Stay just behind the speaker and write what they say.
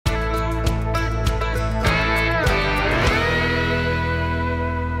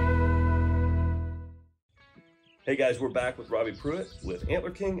Hey guys, we're back with Robbie Pruitt with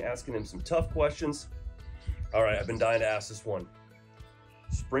Antler King, asking him some tough questions. All right, I've been dying to ask this one.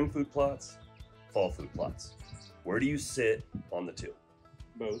 Spring food plots, fall food plots. Where do you sit on the two?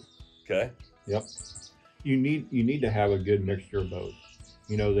 Both. Okay. Yep. You need to have a good mixture of both.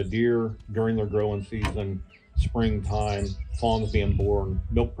 You know, the deer during their growing season, springtime, fawns being born,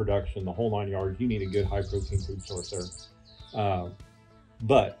 milk production, the whole 9 yards, you need a good high protein food source there.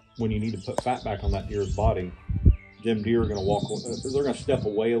 But when you need to put fat back on that deer's body, them deer are going to they're going to step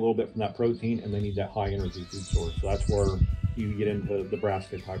away a little bit from that protein, and they need that high energy food source. So that's where you get into the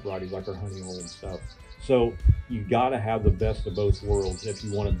Nebraska type varieties like our honey hole and stuff. So you got to have the best of both worlds if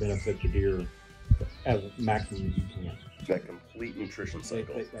you want to benefit the deer as maximum as you can. That complete nutrition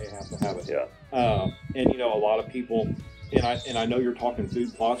cycle. They have to have it. Yeah. And you know, a lot of people, and I know you're talking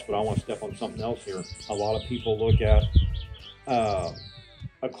food plots, but I want to step on something else here. A lot of people look at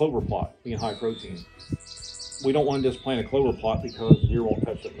a clover plot being high protein. We don't want to just plant a clover plot because the deer won't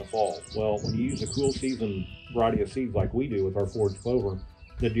touch it in the fall. Well, when you use a cool season variety of seeds like we do with our forage clover,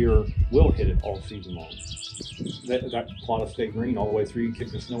 the deer will hit it all season long. That plot will stay green all the way through. You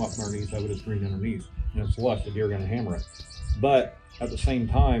kick the snow up underneath of it, it's green underneath. And it's lush, the deer are going to hammer it. But at the same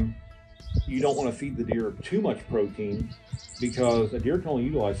time, you don't want to feed the deer too much protein because a deer can only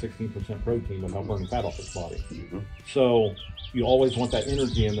utilize 16% protein without burning fat off its body. So you always want that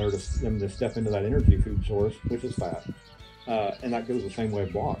energy in there to them to step into that energy food source, which is fat. And that goes the same way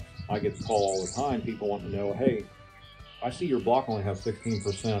with blocks. I get the call all the time, people want to know, hey, I see your block only has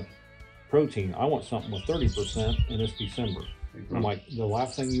 16% protein. I want something with 30%, and it's December. I'm like, the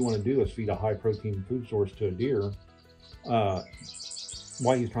last thing you want to do is feed a high protein food source to a deer while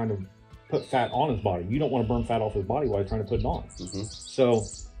he's trying to put fat on his body. You don't want to burn fat off his body while he's trying to put it on. So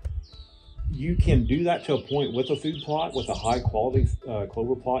you can do that to a point with a food plot, with a high quality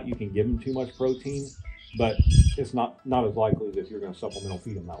clover plot. You can give them too much protein, but it's not as likely as if you're going to supplemental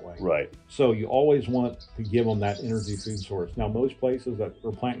feed them that way. Right. So you always want to give them that energy food source. Now, most places that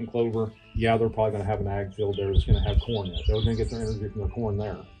are planting clover, yeah, they're probably going to have an ag field there that's going to have corn in it. They're going to get their energy from the corn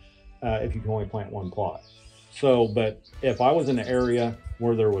there if you can only plant one plot. So, but if I was in an area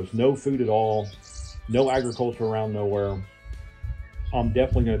where there was no food at all, no agriculture around nowhere, I'm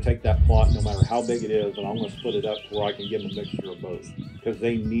definitely going to take that plot no matter how big it is, and I'm going to split it up to where I can give them a mixture of both, because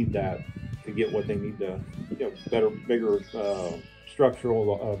they need that to get what they need to, you know, bigger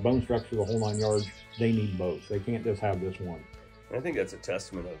structural, bone structure, the whole 9 yards. They need both. They can't just have this one. And I think that's a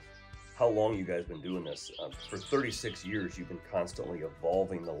testament of how long you guys been doing this. For 36 years, you've been constantly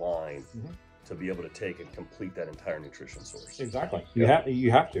evolving the line to be able to take and complete that entire nutrition source. Exactly. You have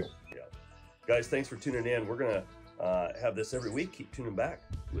to. Yeah. Guys, thanks for tuning in. We're going to have this every week. Keep tuning back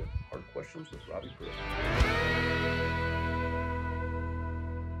with Hard Questions with Robbie Pruitt.